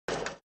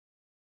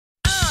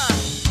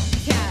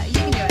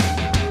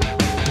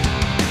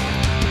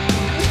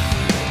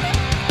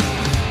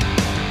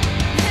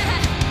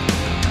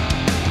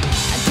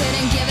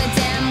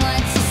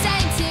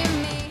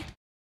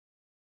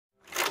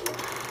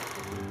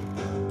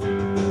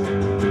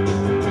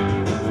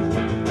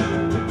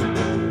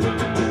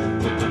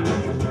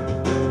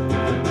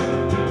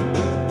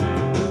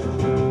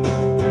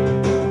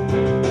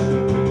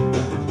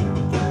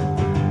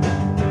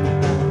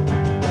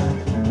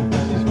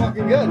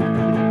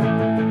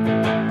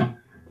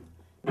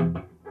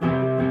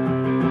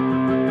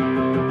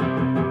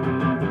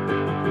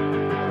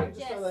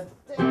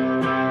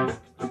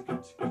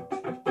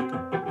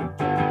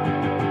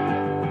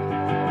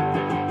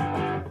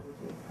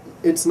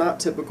it's not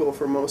typical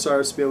for most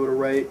artists to be able to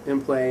write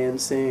and play and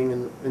sing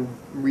and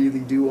really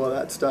do all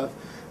that stuff.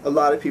 A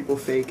lot of people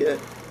fake it.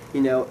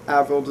 You know,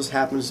 Avril just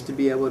happens to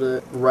be able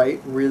to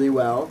write really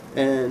well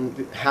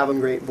and have a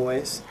great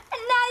voice.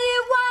 And now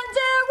you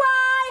wonder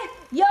why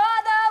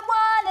you're the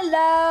one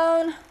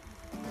alone.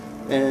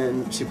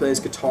 And she plays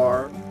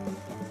guitar.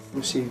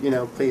 She, you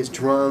know, plays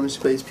drums,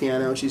 she plays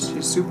piano. She's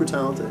super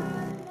talented.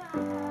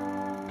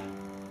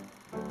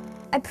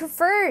 I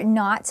prefer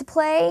not to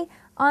play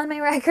on my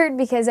record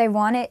because I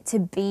want it to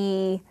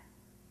be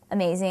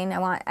amazing. I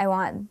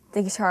want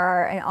the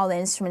guitar and all the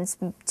instruments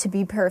to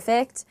be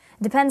perfect.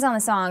 It depends on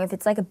the song. If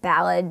it's like a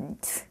ballad,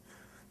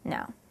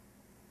 no.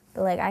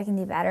 But like I can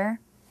do better.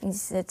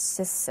 It's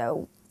just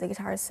so, the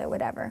guitar is so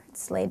whatever.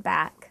 It's laid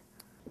back.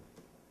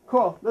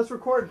 Cool, let's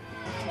record.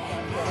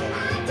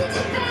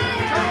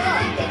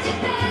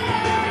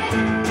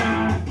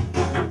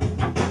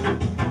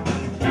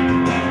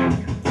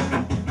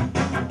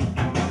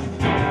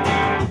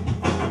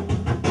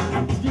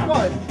 Keep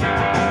going.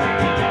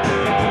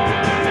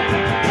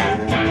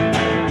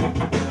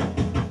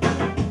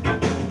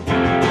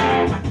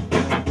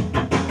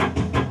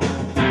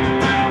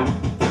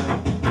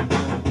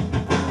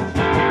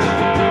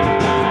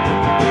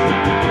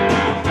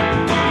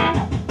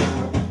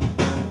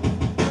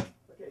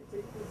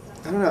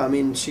 I don't know, I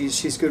mean,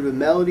 she's good with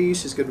melody,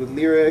 she's good with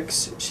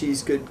lyrics,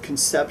 she's good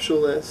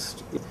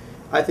conceptualist.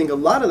 I think a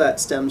lot of that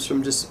stems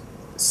from just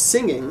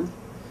singing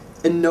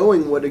and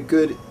knowing what a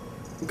good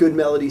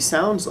melody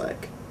sounds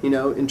like, you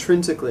know,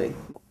 intrinsically.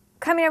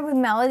 Coming up with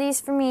melodies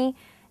for me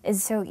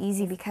is so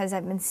easy because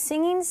I've been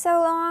singing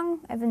so long.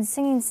 I've been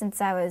singing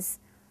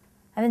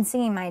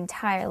my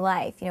entire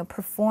life, you know,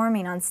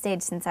 performing on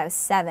stage since I was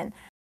 7.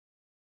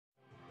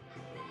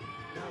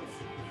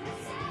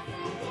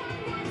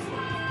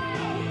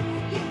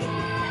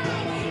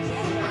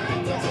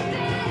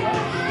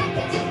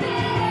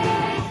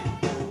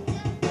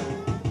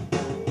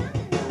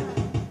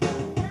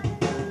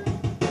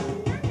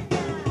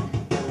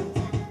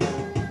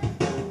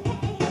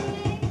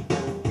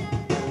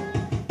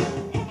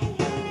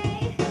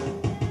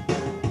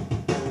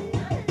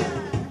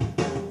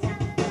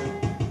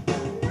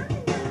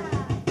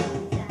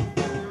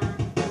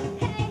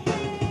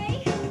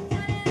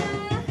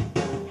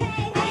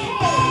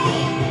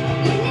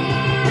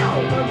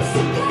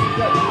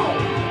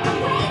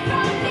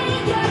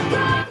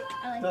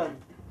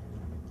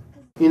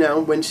 You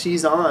know, when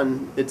she's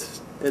on, it's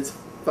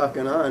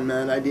fucking on,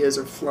 man. Ideas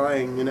are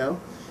flying, you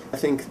know? I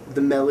think the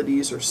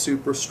melodies are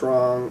super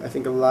strong. I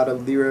think a lot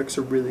of lyrics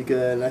are really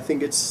good. And I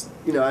think it's,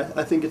 you know,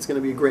 I think it's going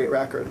to be a great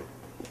record.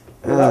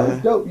 That was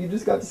dope. You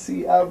just got to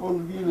see Avril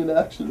Lavigne in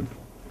action.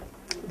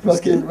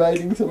 Fucking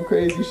writing some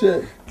crazy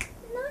shit.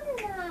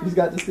 You just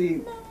got to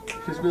see.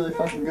 She's really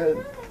fucking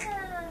good.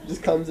 She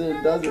just comes in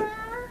and does it.